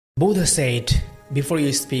Buddha said, before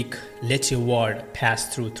you speak, let your word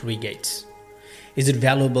pass through 3 gates. Is it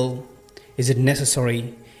valuable? Is it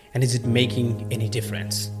necessary? And is it making any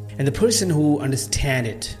difference? And the person who understands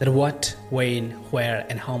it, that what, when, where,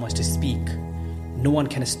 and how much to speak, no one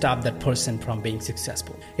can stop that person from being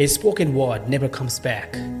successful. A spoken word never comes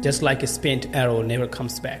back, just like a spent arrow never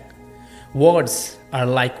comes back. Words are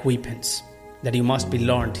like weapons that you must be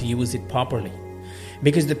learned to use it properly.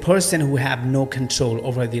 Because the person who have no control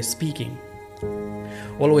over their speaking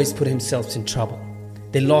always put himself in trouble.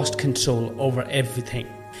 They lost control over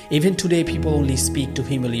everything. Even today, people only speak to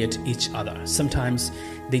humiliate each other. Sometimes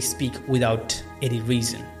they speak without any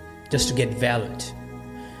reason, just to get valued.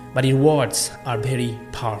 But your words are very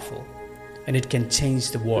powerful, and it can change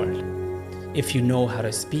the world if you know how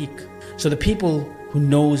to speak. So the people who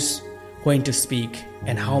knows when to speak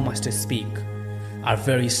and how much to speak are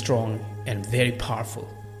very strong and very powerful.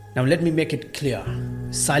 Now let me make it clear.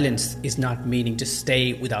 Silence is not meaning to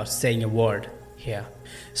stay without saying a word here.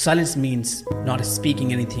 Silence means not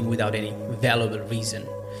speaking anything without any valuable reason.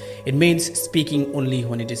 It means speaking only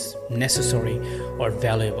when it is necessary or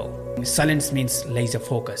valuable. Silence means laser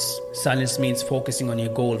focus. Silence means focusing on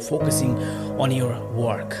your goal, focusing on your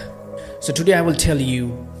work. So today I will tell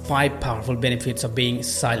you 5 powerful benefits of being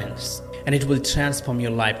silent, and it will transform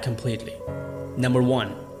your life completely. Number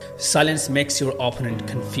 1, silence makes your opponent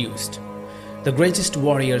confused. The greatest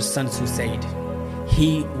warrior Sun Tzu said,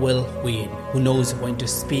 "He will win who knows when to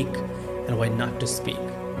speak and when not to speak."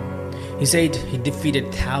 He said he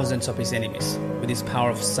defeated thousands of his enemies with his power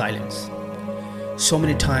of silence. So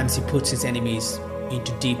many times he puts his enemies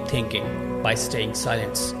into deep thinking by staying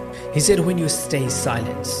silent. He said when you stay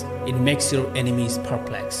silent, it makes your enemies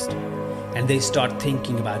perplexed, and they start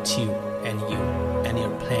thinking about you and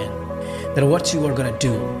your plan. That what you are going to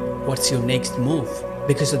do, what's your next move,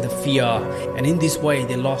 because of the fear, and in this way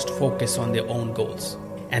they lost focus on their own goals.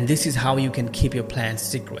 And this is how you can keep your plans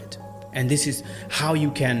secret, and this is how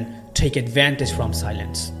you can take advantage from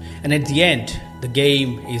silence. And at the end, the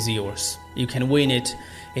game is yours. You can win it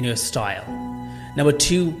in your style. Number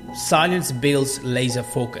 2, silence builds laser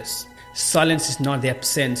focus. Silence is not the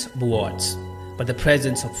absence of words, but the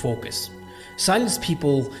presence of focus. Silenced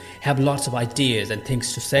people have lots of ideas and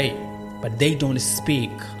things to say, but they don't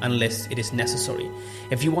speak unless it is necessary.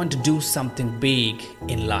 If you want to do something big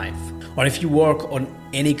in life, or if you work on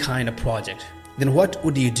any kind of project, then what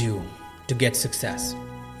would you do to get success?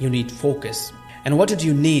 You need focus. And what do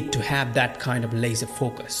you need to have that kind of laser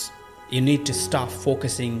focus? You need to stop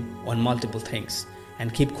focusing on multiple things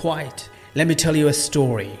and keep quiet. Let me tell you a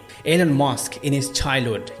story. Elon Musk in his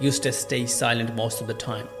childhood used to stay silent most of the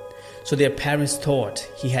time. So their parents thought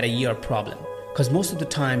he had a ear problem, because most of the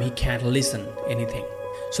time he can't listen anything.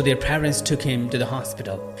 So their parents took him to the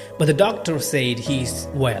hospital. But the doctor said he's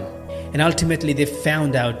well. And ultimately they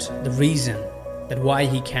found out the reason that why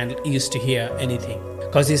he can't used to hear anything.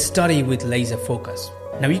 Because he studied with laser focus.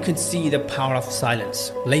 Now you can see the power of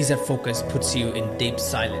silence. Laser focus puts you in deep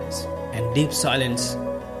silence. And deep silence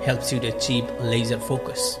helps you to achieve laser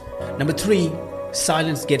focus. Number 3,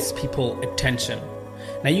 silence gets people attention.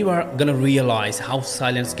 Now you are going to realize how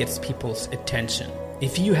silence gets people's attention.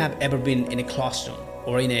 If you have ever been in a classroom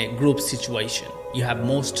or in a group situation, you have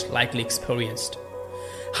most likely experienced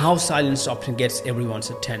how silence often gets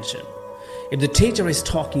everyone's attention. If the teacher is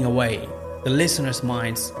talking away, the listener's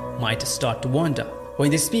minds might start to wander.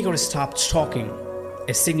 When the speaker stops talking,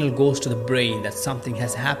 a signal goes to the brain that something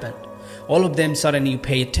has happened. All of them suddenly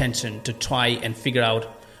pay attention to try and figure out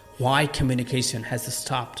why communication has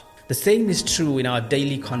stopped. The same is true in our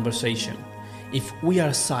daily conversation. If we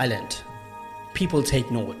are silent, people take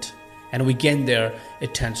note and we gain their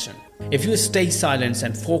attention. If you stay silent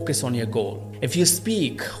and focus on your goal, if you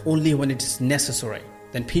speak only when it is necessary,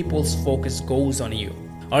 then people's focus goes on you.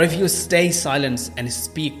 Or if you stay silent and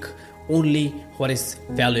speak only what is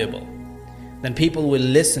valuable, then people will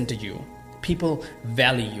listen to you, people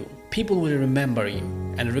value you, people will remember you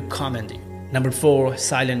and recommend you. Number 4,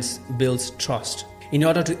 silence builds trust. In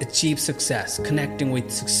order to achieve success, connecting with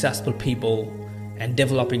successful people and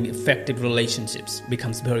developing effective relationships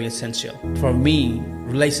becomes very essential. For me,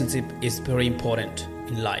 relationship is very important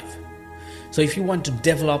in life. So if you want to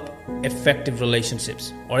develop effective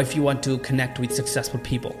relationships, or if you want to connect with successful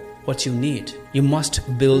people, what you need, you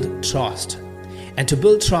must build trust. And to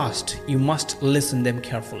build trust, you must listen them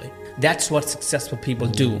carefully. That's what successful people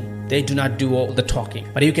do. They do not do all the talking.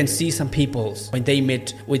 But you can see some people, when they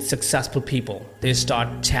meet with successful people, they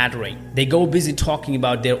start chattering. They go busy talking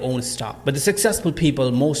about their own stuff. But the successful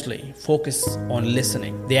people mostly focus on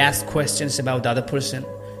listening. They ask questions about the other person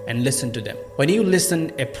and listen to them. When you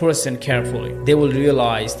listen a person carefully, they will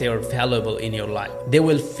realize they are valuable in your life. They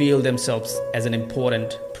will feel themselves as an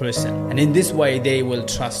important person, and in this way they will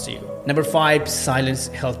trust you. Number 5, silence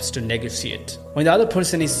helps to negotiate. When the other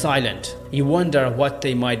person is silent, you wonder what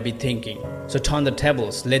they might be thinking. So turn the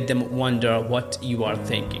tables, let them wonder what you are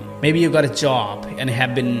thinking. Maybe you got a job and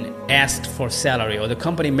have been asked for salary, or the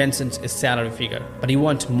company mentions a salary figure, but you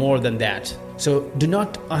want more than that. So do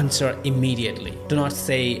not answer immediately. Do not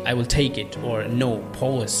say, I will take it, or no,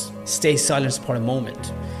 pause. Stay silent for a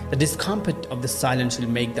moment. The discomfort of the silence will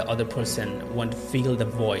make the other person want to fill the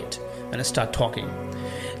void and start talking.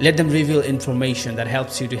 Let them reveal information that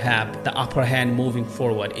helps you to have the upper hand moving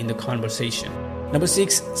forward in the conversation. Number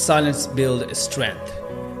 6, silence builds strength.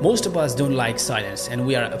 Most of us don't like silence, and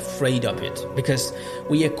we are afraid of it because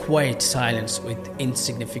we equate silence with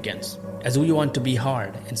insignificance, as we want to be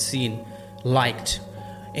heard and seen, liked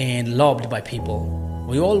and loved by people.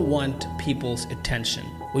 We all want people's attention.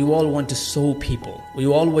 We all want to show people. We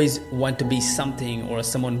always want to be something or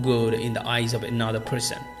someone good in the eyes of another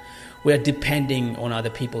person. We are depending on other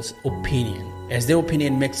people's opinion, as their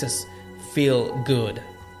opinion makes us feel good.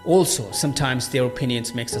 Also, sometimes their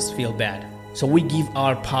opinions makes us feel bad. So we give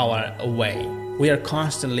our power away. We are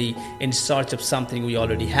constantly in search of something we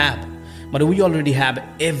already have. But we already have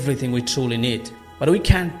everything we truly need. But we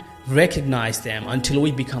can't recognize them until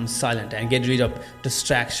we become silent and get rid of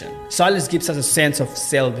distraction. Silence gives us a sense of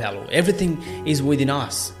self-value. Everything is within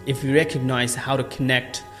us. If we recognize how to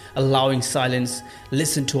connect, allowing silence,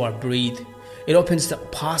 listen to our breathe, it opens the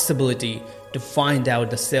possibility to find out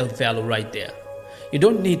the self-value right there. You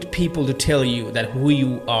don't need people to tell you that who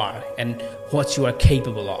you are and what you are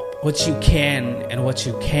capable of, what you can and what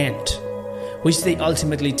you can't, which they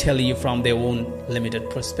ultimately tell you from their own limited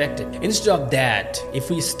perspective. Instead of that, if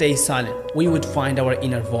we stay silent, we would find our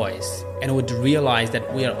inner voice and would realize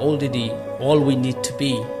that we are already all we need to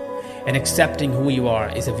be, and accepting who you are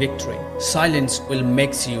is a victory. Silence will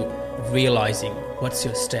make you realizing what's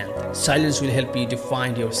your strength. Silence will help you to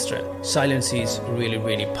find your strength. Silence is really,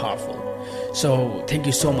 really powerful. So thank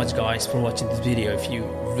you so much guys for watching this video. If you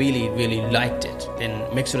really liked it,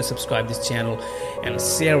 then make sure to subscribe this channel and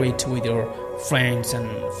share it with your friends and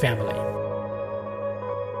family.